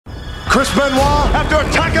Chris Benoit, after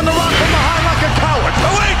attacking The Rock from behind like a coward.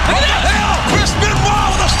 Oh wait, what the hell? Chris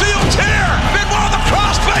Benoit with a steel chair. Benoit with a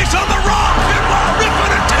crossface on The Rock. Benoit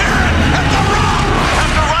ripping and tearing at The Rock.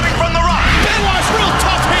 After running from The Rock. Benoit's real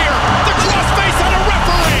tough here. The crossface on a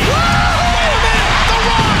referee. Woo! Wait a minute.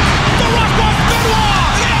 The Rock wants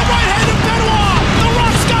Benoit. Yeah, right-handed Benoit. The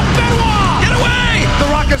Rock's got Benoit. Get away.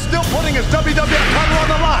 The Rock is still putting his WWF title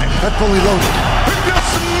on the line. That's fully loaded.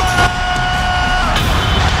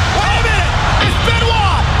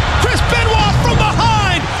 Benoit! Chris Benoit from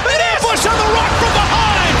behind! An ambush on The Rock from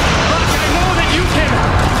behind! Rock, I know that you can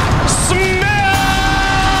smell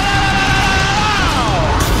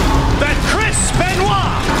that Chris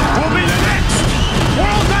Benoit will be the next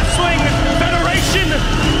World Wrestling Federation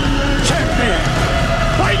champion.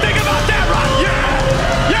 What do you think about that, Rock?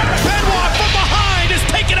 Yeah! Yeah! Benoit from behind is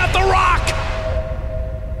taking out The Rock!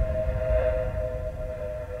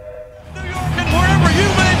 New York and wherever you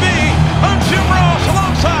may be, I'm Jim Ross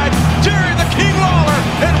alongside Jerry the King Lawler,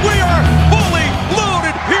 and we are fully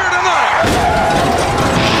loaded here tonight.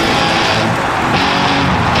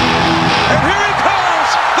 And here he comes,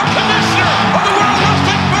 the commissioner of the World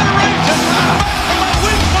Wrestling Federation, back from a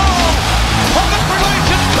week-long public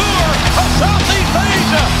relations tour of Southeast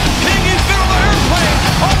Asia. King, he's been on the airplane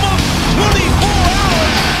almost 24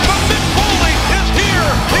 hours, but Mick Foley is here.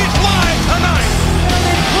 He's live tonight.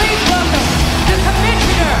 Please welcome the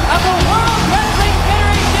Commissioner of the World Wrestling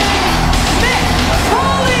Federation, Mick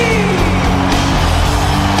Foley!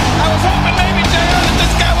 I was hoping maybe, JR, that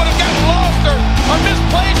this guy would have gotten lost or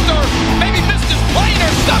misplaced or maybe missed his plane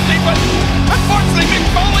or something, but unfortunately Mick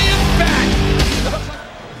Foley is back.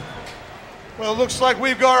 Well, it looks like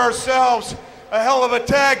we've got ourselves a hell of a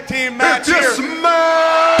tag team match here. What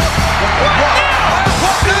now?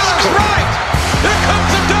 This is right. Here comes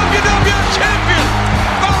the WWF champion,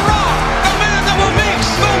 The Rock, the man that will meet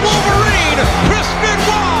the Wolverine, Chris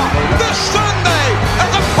Benoit, this Sunday as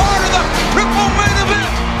a part of the triple main event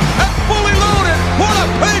at Fully Loaded. What a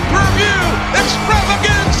pay-per-view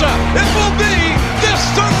extravaganza it will be this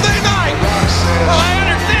Sunday night. Well, I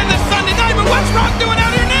understand this Sunday night, but what's Rock doing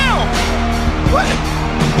out here now? What?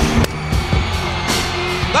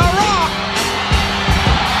 The Rock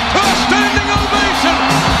to a standing ovation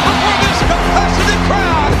before this capacity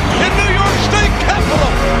crowd in New York State Capitol.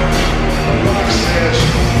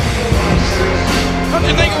 Don't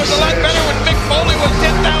you think it was a lot better when Mick Foley was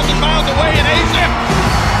 10,000 miles away in Asia?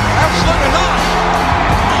 Absolutely not.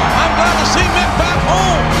 I'm glad to see Mick back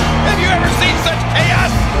home. Have you ever seen such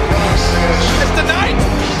chaos as tonight?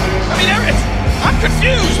 I mean, I'm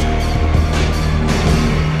confused.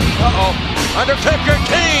 Uh-oh. Undertaker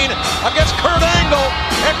Kane against Kurt Angle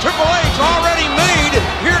and Triple H already made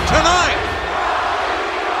here tonight.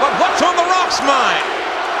 But what's on The Rock's mind?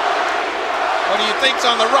 What do you think's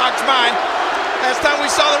on The Rock's mind? Last time we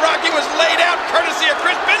saw The Rock, he was laid out courtesy of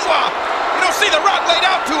Chris Benoit. You don't see The Rock laid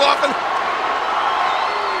out too often.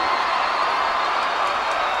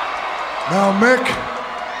 Now, Mick,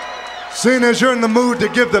 seeing as you're in the mood to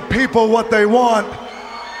give the people what they want,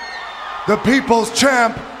 the people's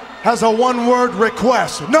champ has a one-word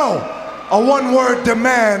request. No, a one-word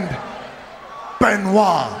demand.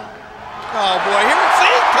 Benoit. Oh boy,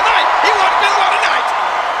 see, tonight, he wants Benoit tonight.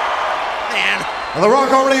 Man. Well, The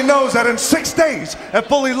Rock already knows that in 6 days at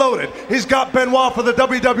Fully Loaded, he's got Benoit for the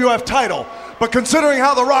WWF title. But considering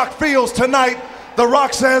how The Rock feels tonight, The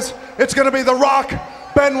Rock says it's gonna be The Rock,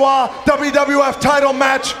 Benoit, WWF title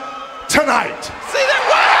match tonight. See that?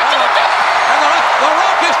 What? And the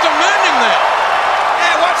Rock is demanding that.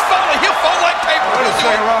 Yeah, watch Foley. He'll fold like paper. Wait a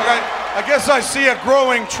second, Rock. I guess I see a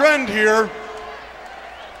growing trend here.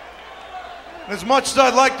 As much as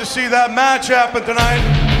I'd like to see that match happen tonight.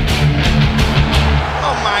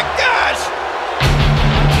 Oh my gosh!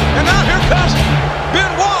 And now here comes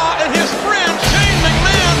Benoit and his friend Shane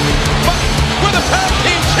McMahon, but we're the tag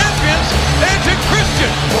team champions, Edge and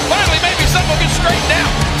Christian. Well, finally, maybe something will get straightened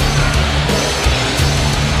out.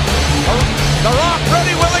 The Rock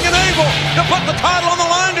ready, willing, and able to put the title on the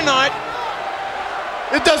line tonight.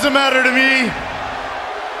 It doesn't matter to me.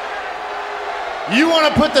 You want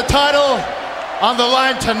to put the title on the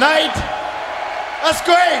line tonight? That's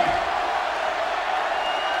great.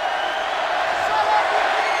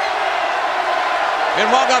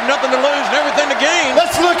 Benoit got nothing to lose and everything to gain.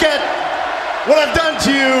 Let's look at what I've done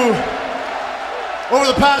to you over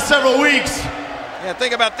the past several weeks. Yeah,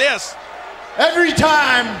 think about this. Every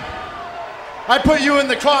time I put you in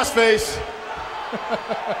the crossface,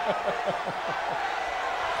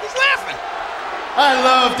 He's laughing. I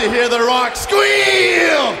love to hear The Rock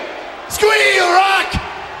squeal! Squeal, Rock!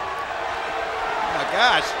 Oh my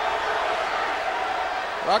gosh.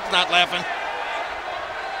 Rock's not laughing.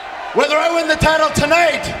 Whether I win the title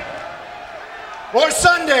tonight or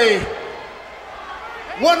Sunday,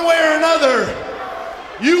 one way or another,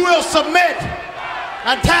 you will submit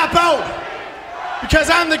and tap out because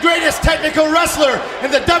I'm the greatest technical wrestler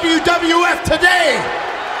in the WWF today.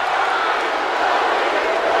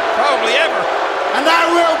 Probably ever. And I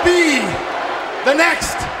will be the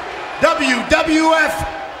next WWF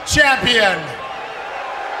champion.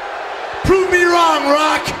 Prove me wrong,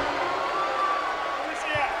 Rock.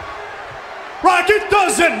 Rock, it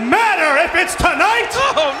doesn't matter if it's tonight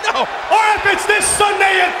Oh, no. or if it's this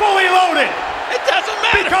Sunday and Fully Loaded, It doesn't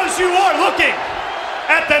matter. because you are looking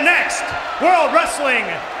at the next World Wrestling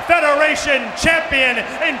Federation champion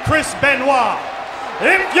in Chris Benoit.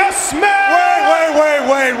 If you smell...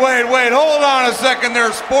 Wait. Hold on a second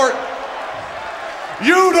there, sport.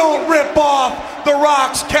 You don't rip off The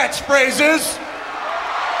Rock's catchphrases.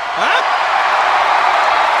 Huh?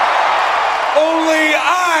 Only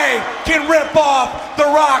I can rip off The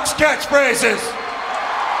Rock's catchphrases.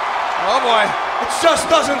 Oh, boy. It just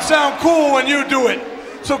doesn't sound cool when you do it.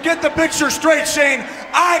 So get the picture straight, Shane.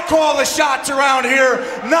 I call the shots around here,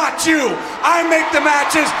 not you. I make the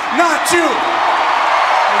matches, not you.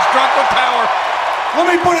 He's drunk with power. Let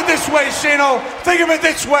me put it this way, Shano. Think of it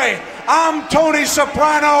this way. I'm Tony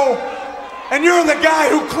Soprano, and you're the guy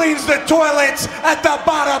who cleans the toilets at the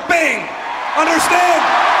Bada Bing. Understand?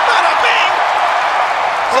 Bada bing.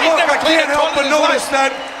 Well, He's look, never I cleaned can't a help toilet but in his notice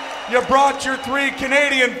life. that you brought your 3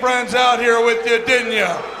 Canadian friends out here with you, didn't you?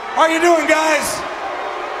 How you doing, guys?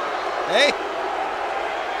 Hey.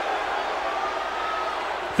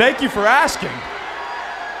 Thank you for asking,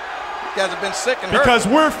 You guys have been sick and hurt. because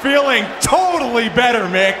we're feeling totally better,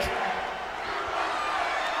 Mick.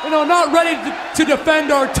 You know, not ready to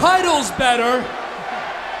defend our titles better,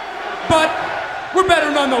 but we're better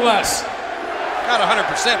nonetheless. Not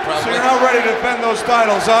 100%, So probably. you're not ready to defend those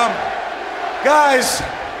titles, huh? Guys,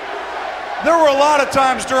 there were a lot of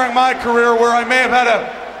times during my career where I may have had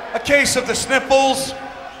a case of the sniffles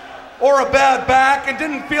or a bad back and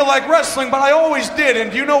didn't feel like wrestling, but I always did. And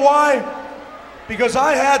do you know why? Because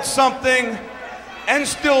I had something, and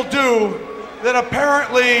still do, that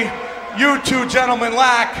apparently you two gentlemen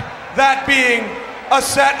lack, that being a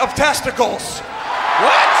set of testicles.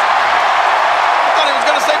 What? I thought he was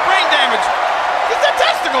going to say brain damage. He's got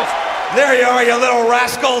testicles. There you are, you little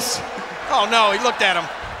rascals. Oh, no, he looked at him.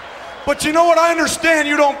 But you know what? I understand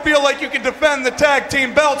you don't feel like you can defend the tag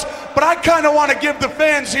team belts, but I kind of want to give the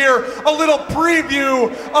fans here a little preview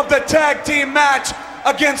of the tag team match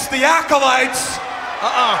against the Acolytes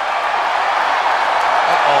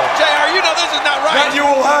JR, you know this is not right. that you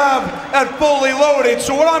will have at Fully Loaded.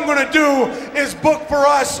 So what I'm going to do is book for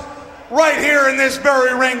us right here in this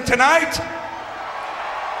very ring tonight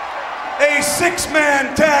a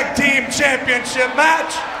 6-man tag team championship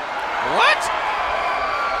match. What?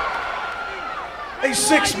 A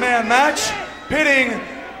 6-man match pitting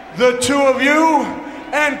the two of you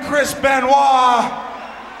and Chris Benoit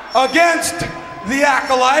against the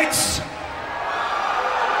Acolytes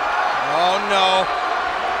Oh, no.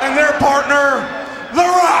 and their partner, The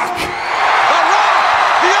Rock. The Rock,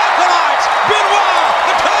 the Acolytes, Benoit,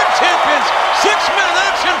 the tag champions. 6-man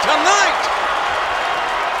action tonight.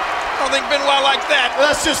 I don't think Benoit likes that.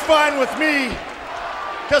 That's just fine with me,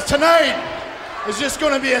 because tonight is just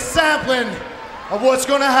going to be a sampling of what's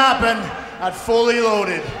going to happen at Fully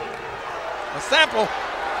Loaded. A sample.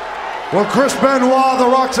 Well, Chris Benoit, The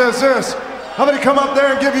Rock says this. How about he come up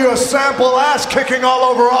there and give you a sample ass kicking all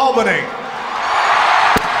over Albany?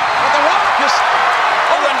 Well, the Rock is...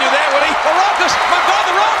 Oh, wouldn't do that, would he? The Rock is... My God,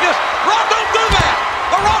 the Rock is... Rock, don't do that!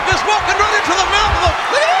 The Rock is walking right into the mouth of the...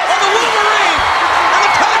 Look at this! Of the Wolverine!